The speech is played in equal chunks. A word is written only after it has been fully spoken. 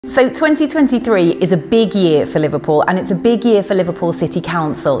So 2023 is a big year for Liverpool, and it's a big year for Liverpool City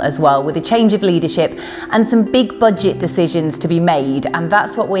Council as well, with a change of leadership and some big budget decisions to be made, and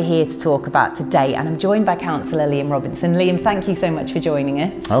that's what we're here to talk about today. And I'm joined by Cllr Liam Robinson. Liam, thank you so much for joining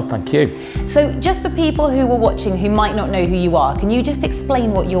us. Oh, thank you. So just for people who are watching who might not know who you are, can you just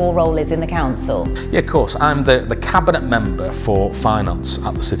explain what your role is in the council? Yeah, of course. I'm the cabinet member for finance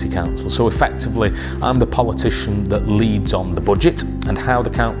at the City Council. So effectively, I'm the politician that leads on the budget and how the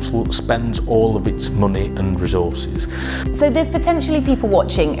council spends all of its money and resources. So there's potentially people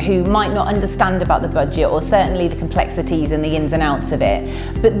watching who might not understand about the budget, or certainly the complexities and the ins and outs of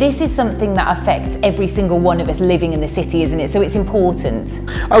it, but this is something that affects every single one of us living in the city, isn't it? So it's important.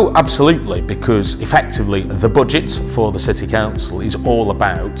 Oh, absolutely, because effectively the budget for the City Council is all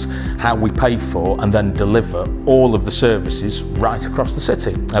about how we pay for and then deliver all of the services right across the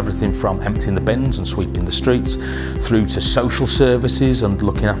city. Everything from emptying the bins and sweeping the streets through to social services and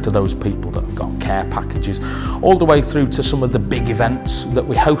looking after those people that have got care packages, all the way through to some of the big events that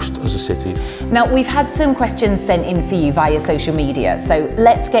we host as a city. Now, we've had some questions sent in for you via social media, so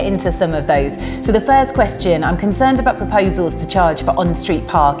let's get into some of those. So the first question: I'm concerned about proposals to charge for on-street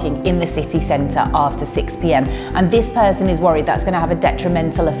parking in the city centre after 6 p.m, and this person is worried that's going to have a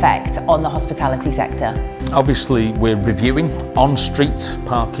detrimental effect on the hospitality sector. Obviously, we're reviewing on-street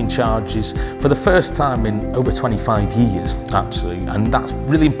parking charges for the first time in over 25 years, actually, and that's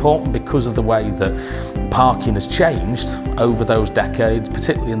really important because of the way that parking has changed over those decades,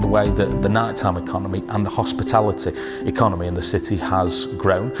 particularly in the way that the nighttime economy and the hospitality economy in the city has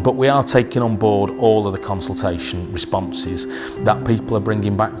grown. But we are taking on board all of the consultation responses that people are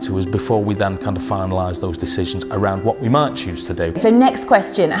bringing back to us before we then kind of finalise those decisions around what we might choose to do. So next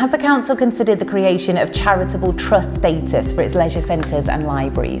question: has the council considered the creation of charitable trust status for its leisure centres and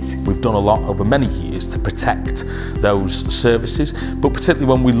libraries? We've done a lot over many years to protect those services, but particularly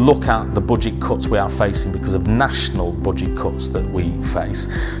when we look at the budget cuts we are facing because of national budget cuts that we face,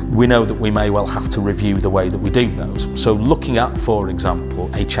 we know that we may well have to review the way that we do those. So looking at, for example,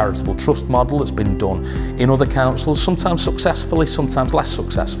 a charitable trust model that's been done in other councils, sometimes successfully, sometimes less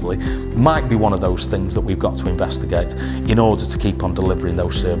successfully, might be one of those things that we've got to investigate in order to keep on delivering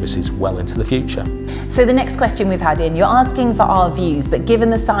those services well into the future. So the next question we've had in, you're asking for our views, but given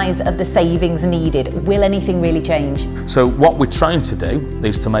the size of the savings needed, will anything really change? So what we're trying to do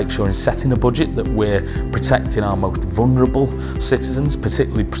is to make sure in setting a budget that we're protecting our most vulnerable citizens,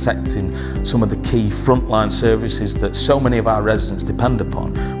 particularly protecting some of the key frontline services that so many of our residents depend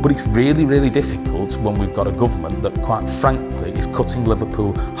upon. But it's really, really difficult when we've got a government that, quite frankly, is cutting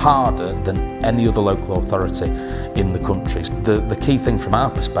Liverpool harder than any other local authority in the country. The key thing from our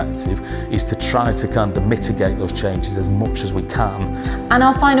perspective is to try to kind of mitigate those changes as much as we can. And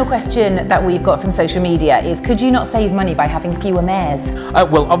our final question that we've got from social media is, could you not save money by having fewer mayors?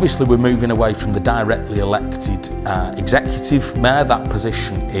 Well, obviously we're moving away from the directly elected executive mayor. That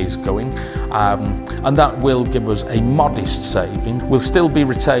position is going, and that will give us a modest saving. We'll still be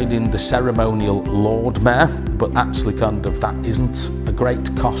retaining the ceremonial Lord Mayor, but actually kind of that isn't a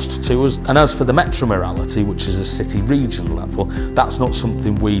great cost to us. And as for the Metro-Mayoralty, which is a city region level, that's not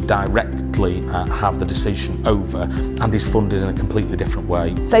something we directly have the decision over, and is funded in a completely different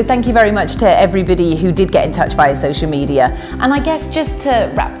way. So thank you very much to everybody who did get in touch via social media. And I guess just to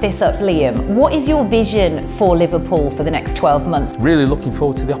wrap this up, Liam, what is your vision for Liverpool for the next 12 months? Really looking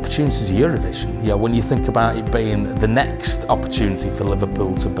forward to the opportunities of Eurovision. Yeah, when you think about it being the next opportunity for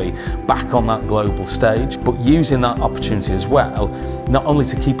Liverpool to be back on that global stage, but using that opportunity as well, not only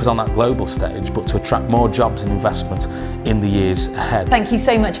to keep us on that global stage, but to attract more jobs and investment in the years ahead. Thank you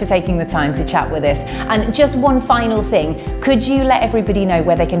so much for taking the time to chat with us. And just one final thing, could you let everybody know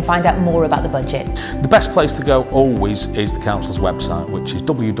where they can find out more about the budget? The best place to go always is the council's website, which is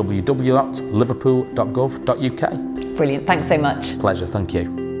www.liverpool.gov.uk. Brilliant, thanks so much. Pleasure, thank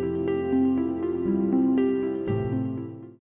you.